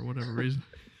that one for whatever reason.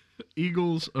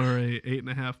 Eagles are a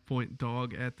 8.5 point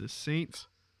dog at the Saints.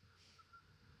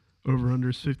 Over under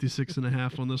is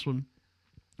 56.5 on this one.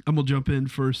 I'm gonna jump in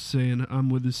first saying I'm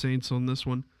with the Saints on this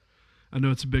one. I know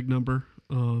it's a big number.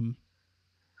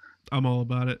 I'm all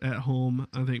about it at home.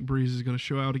 I think Breeze is going to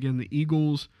show out again. The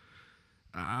Eagles,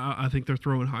 I think they're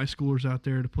throwing high schoolers out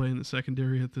there to play in the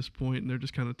secondary at this point, and they're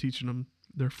just kind of teaching them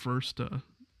their first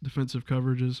defensive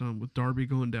coverages. With Darby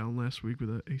going down last week with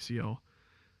an ACL.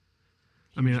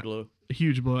 Huge blow. A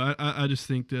huge blow. I just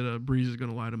think that Breeze is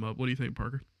going to light him up. What do you think,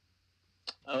 Parker?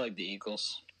 I like the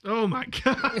Eagles. Oh my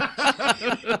God.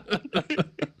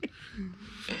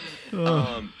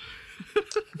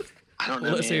 I don't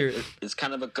know. Let's hear it. It's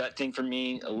kind of a gut thing for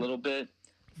me a little bit.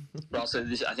 But also,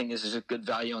 I think this is a good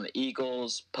value on the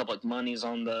Eagles. Public money's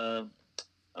on the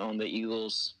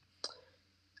Eagles.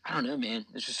 I don't know, man.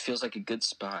 It just feels like a good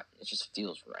spot. It just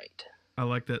feels right. I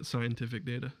like that scientific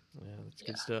data. Yeah, that's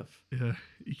good stuff. Yeah,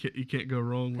 you can't go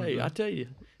wrong with I tell you,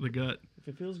 the gut. if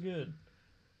it feels good.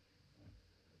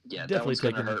 Yeah, Definitely that one's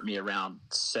going to taking- hurt me around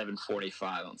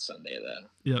 7:45 on Sunday, though.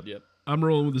 Yep. I'm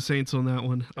rolling with the Saints on that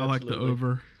one. I like the Absolutely.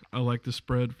 over. I like the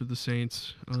spread for the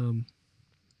Saints.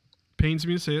 Pains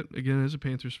me to say it again as a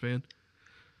Panthers fan.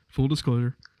 Full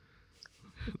disclosure.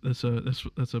 That's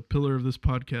a pillar of this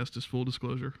podcast is full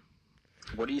disclosure.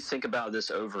 What do you think about this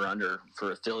over-under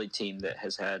for a Philly team that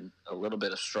has had a little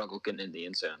bit of struggle getting in the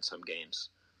end zone some games?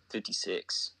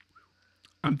 56.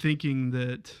 I'm thinking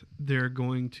that they're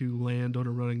going to land on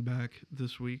a running back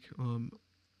this week.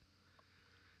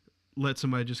 Let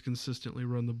somebody just consistently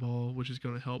run the ball, which is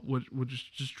going to help. What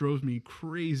just drove me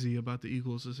crazy about the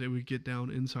Eagles is they would get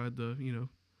down inside the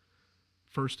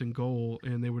first and goal,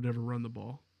 and they would never run the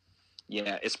ball.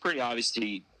 Yeah, it's pretty obvious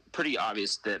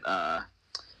that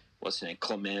what's his name,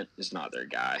 Clement is not their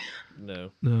guy.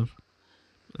 No. I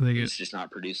think He's just not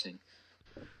producing.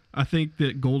 I think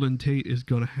that Golden Tate is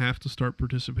going to have to start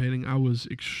participating. I was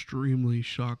extremely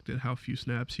shocked at how few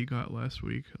snaps he got last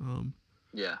week.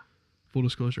 Yeah. Full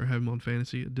disclosure, I have him on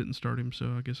fantasy. It didn't start him,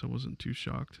 so I guess I wasn't too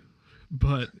shocked.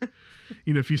 But,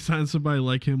 if you sign somebody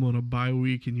like him on a bye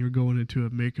week and you're going into a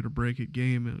make it or break it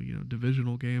game,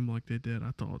 divisional game like they did,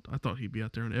 I thought he'd be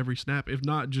out there on every snap, if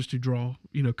not just to draw,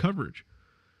 coverage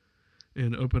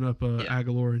and open up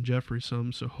Aguilar and Jeffrey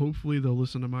some. So hopefully they'll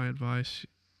listen to my advice.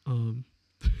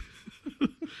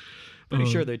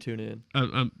 Pretty sure they tune in.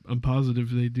 I'm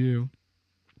positive they do.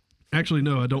 Actually,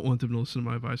 no, I don't want them to listen to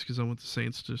my advice because I want the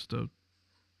Saints just to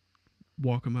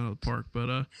walk them out of the park.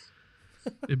 But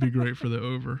it'd be great for the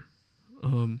over.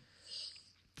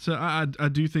 So I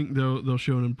do think they'll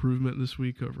show an improvement this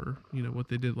week over what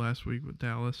they did last week with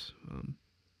Dallas.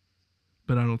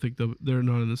 But I don't think they're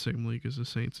not in the same league as the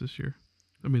Saints this year.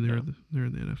 I mean they're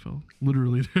in the NFL.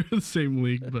 Literally they're in the same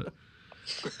league, but.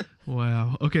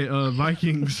 Wow. Okay,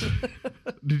 Vikings.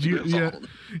 Did you have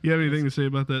anything to say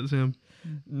about that, Sam?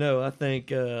 No, I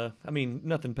think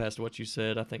nothing past what you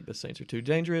said. I think the Saints are too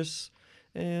dangerous,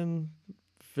 and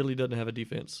Philly doesn't have a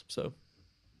defense. So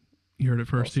you heard it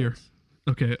first all here. Saints.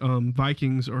 Okay,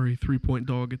 Vikings are a 3-point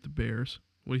dog at the Bears.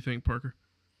 What do you think, Parker?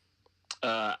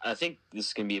 I think this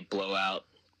is gonna be a blowout.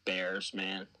 Bears,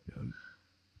 man. Yeah.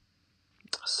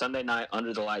 Sunday night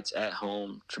under the lights at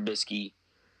home. Trubisky.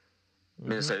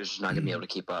 Minnesota's just not going to be able to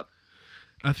keep up.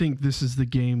 I think this is the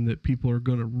game that people are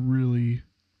going to really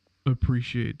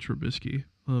appreciate Trubisky.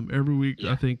 Every week,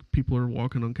 I think people are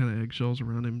walking on kind of eggshells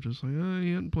around him, just like,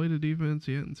 he hadn't played a defense,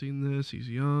 he hadn't seen this, he's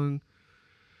young.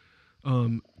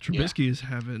 Trubisky is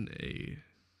having a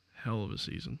hell of a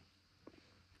season.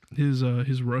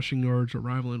 His rushing yards are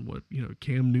rivaling what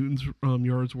Cam Newton's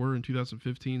yards were in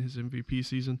 2015, his MVP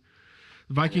season.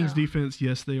 The Vikings defense,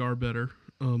 yes, they are better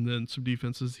than some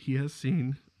defenses he has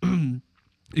seen.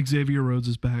 Xavier Rhodes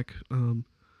is back,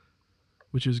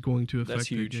 which is going to affect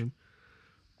the game.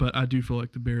 But I do feel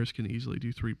like the Bears can easily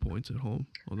do 3 points at home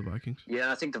on the Vikings.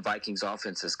 Yeah, I think the Vikings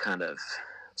offense has kind of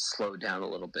slowed down a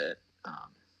little bit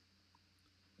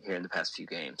here in the past few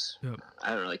games. Yep. I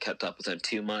haven't really kept up with them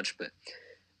too much, but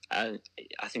I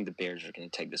think the Bears are going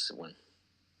to take this to win.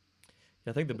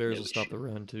 Yeah, I think the Bears will stop the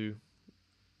run, too.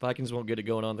 Vikings won't get it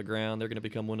going on the ground. They're going to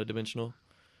become one-dimensional.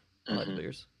 I like the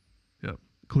Bears. Yep.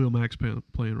 Khalil Mack's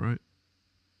playing right.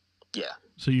 Yeah.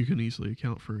 So you can easily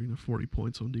account for 40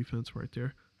 points on defense right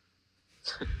there.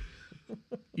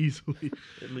 Easily.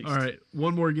 At least. All right,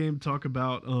 one more game to talk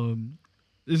about.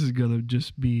 This is going to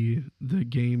just be the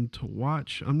game to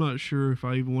watch. I'm not sure if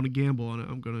I even want to gamble on it.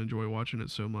 I'm going to enjoy watching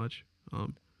it so much.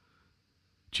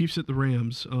 Chiefs at the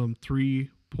Rams,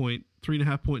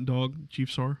 3.5 point dog.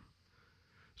 Chiefs are.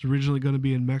 It's originally going to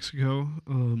be in Mexico.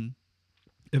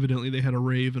 Evidently, they had a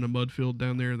rave in a mud field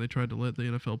down there, and they tried to let the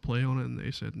NFL play on it, and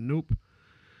they said nope.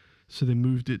 So they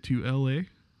moved it to L.A.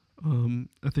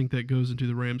 I think that goes into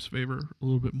the Rams' favor a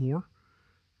little bit more.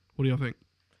 What do y'all think?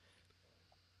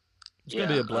 It's going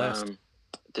to be a blast.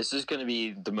 This is going to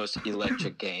be the most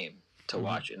electric game to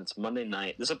watch, and it's Monday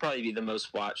night. This will probably be the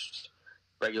most watched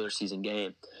regular season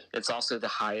game. It's also the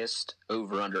highest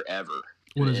over-under ever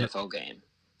in an NFL game.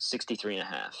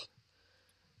 63.5.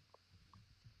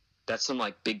 That's some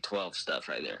Big 12 stuff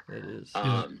right there. It is.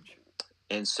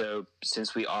 And so,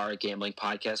 since we are a gambling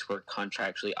podcast, we're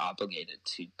contractually obligated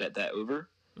to bet that over.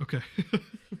 Okay.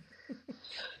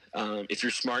 If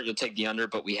you're smart, you'll take the under,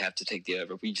 but we have to take the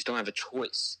over. We just don't have a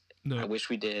choice. No. I wish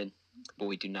we did, but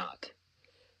we do not.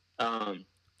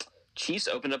 Chiefs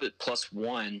opened up at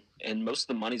 +1, and most of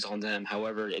the money's on them.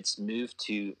 However, it's moved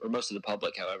to, or most of the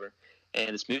public, however, and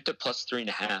it's moved to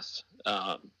 +3.5.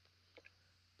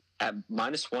 At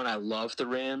 -1, I love the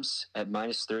Rams. At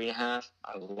 -3.5,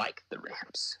 I like the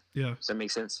Rams. Yeah. Does that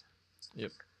make sense?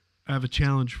 Yep. I have a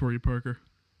challenge for you, Parker.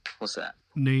 What's that?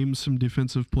 Name some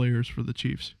defensive players for the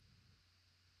Chiefs.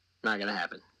 Not going to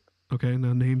happen. Okay,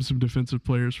 now name some defensive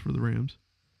players for the Rams.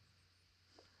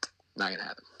 Not going to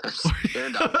happen.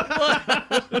 They're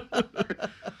done.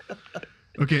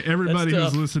 Okay, everybody That's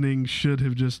who's tough. listening should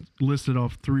have just listed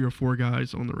off 3 or 4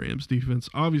 guys on the Rams defense.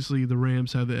 Obviously, the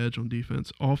Rams have the edge on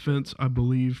defense. Offense, I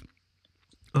believe,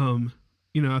 I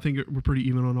think we're pretty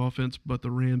even on offense, but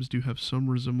the Rams do have some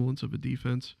resemblance of a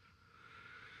defense.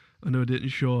 I know it didn't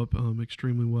show up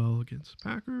extremely well against the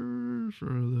Packers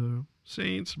or the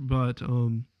Saints, but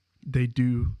they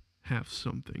do have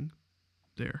something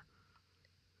there.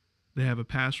 They have a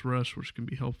pass rush, which can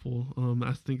be helpful.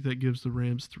 I think that gives the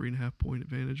Rams 3.5 point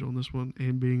advantage on this one,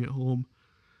 and being at home.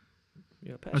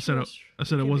 Yeah, I said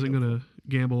I wasn't gonna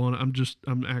gamble on it.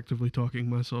 I'm actively talking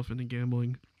myself into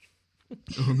gambling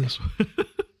on this one,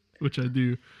 which I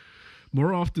do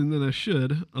more often than I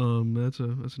should. That's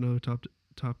another top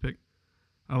pick.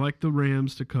 I like the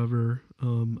Rams to cover.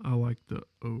 I like the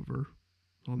over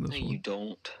on this No, one. you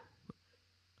don't.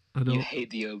 I don't. You hate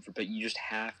the over, but you just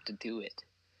have to do it.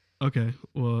 Okay,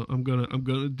 well, I'm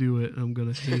gonna do it. I'm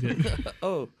gonna hate it.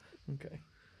 Oh, okay.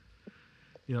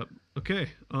 Yep. Okay.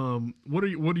 What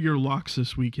are your locks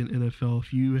this week in NFL?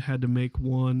 If you had to make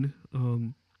one,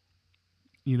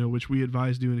 which we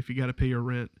advise doing, if you got to pay your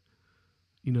rent,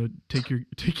 take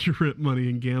your rent money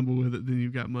and gamble with it, then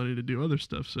you've got money to do other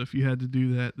stuff. So if you had to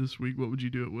do that this week, what would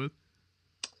you do it with?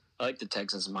 I like the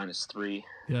Texans -3.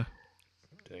 Yeah.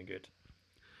 Dang it.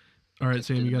 All right,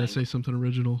 Sam, you got to say something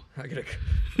original. I gotta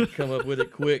come up with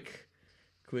it quick.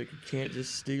 You can't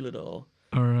just steal it all.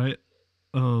 All right.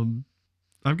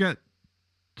 I've got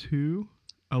 2.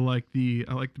 I like the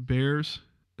Bears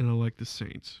and I like the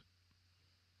Saints.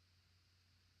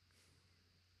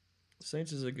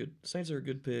 Saints are a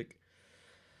good pick.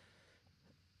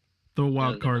 Throw a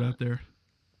wild card out there.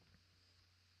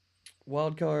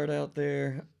 Wild card out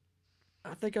there.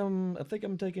 I think I'm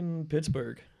taking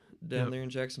Pittsburgh down there in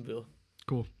Jacksonville.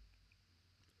 Cool.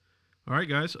 All right,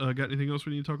 guys. Got anything else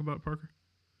we need to talk about, Parker?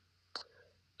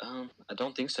 I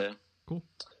don't think so. Cool.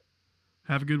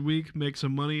 Have a good week. Make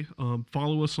some money.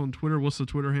 Follow us on Twitter. What's the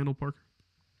Twitter handle, Parker?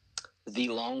 The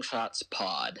Long Shots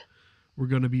Pod. We're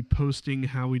going to be posting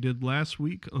how we did last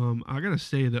week. I got to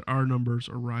say that our numbers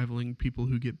are rivaling people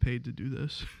who get paid to do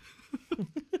this.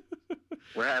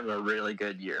 We're having a really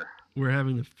good year. We're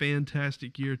having a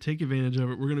fantastic year. Take advantage of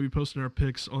it. We're going to be posting our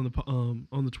picks on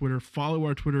the Twitter. Follow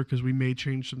our Twitter because we may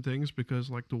change some things because,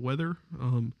 like the weather,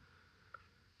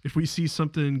 if we see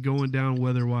something going down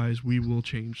weather-wise, we will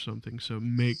change something. So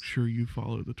make sure you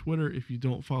follow the Twitter. If you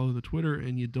don't follow the Twitter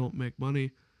and you don't make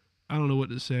money, I don't know what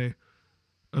to say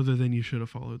other than you should have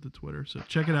followed the Twitter. So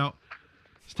check it out.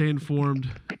 Stay informed.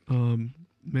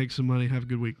 Make some money. Have a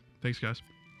good week. Thanks, guys.